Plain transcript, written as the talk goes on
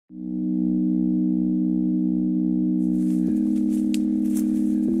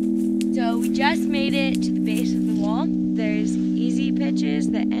just made it to the base of the wall. There's easy pitches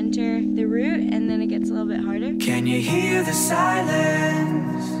that enter the route, and then it gets a little bit harder. Can you hear the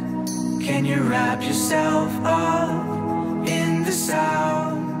silence? Can you wrap yourself up in the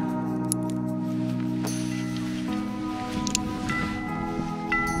sound?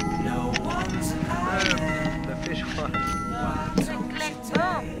 No one's an island. The fish one.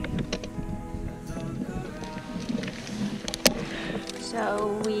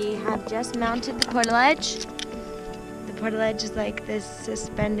 So we have just mounted the portaledge. The portaledge is like this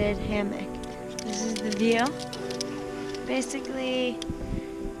suspended hammock. This is the view. Basically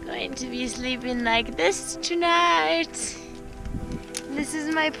going to be sleeping like this tonight. This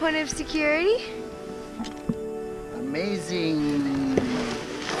is my point of security. Amazing.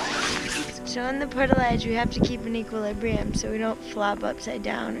 So on the portaledge we have to keep an equilibrium so we don't flop upside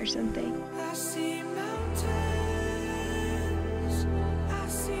down or something. I see mountains, I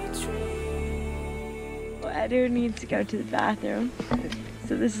see trees. Well, Edu needs to go to the bathroom.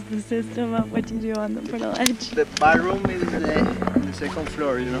 So this is the system of what you do on the portaledge. The bathroom is on the second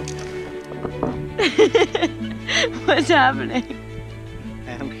floor, you know? What's happening?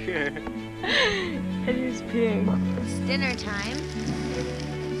 I'm here. Edu's peeing. It's dinner time.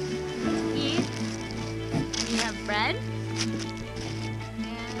 Let's eat. We have bread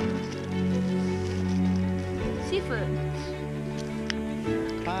and seafood.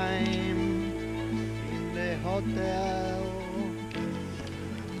 Time in the hotel.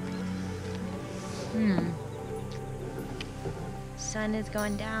 Sun is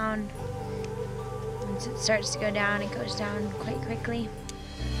going down. Once it starts to go down, it goes down quite quickly.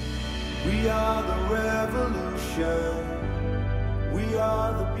 We are the revolution. We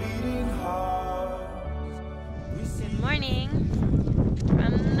are the beating heart. Good morning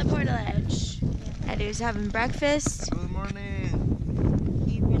from the portaledge. Edu's having breakfast. Good morning.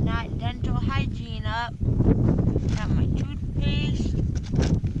 Keeping that dental hygiene up. Got my toothpaste.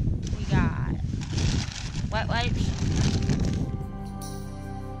 We got wet wipes.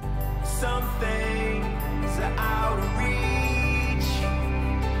 Something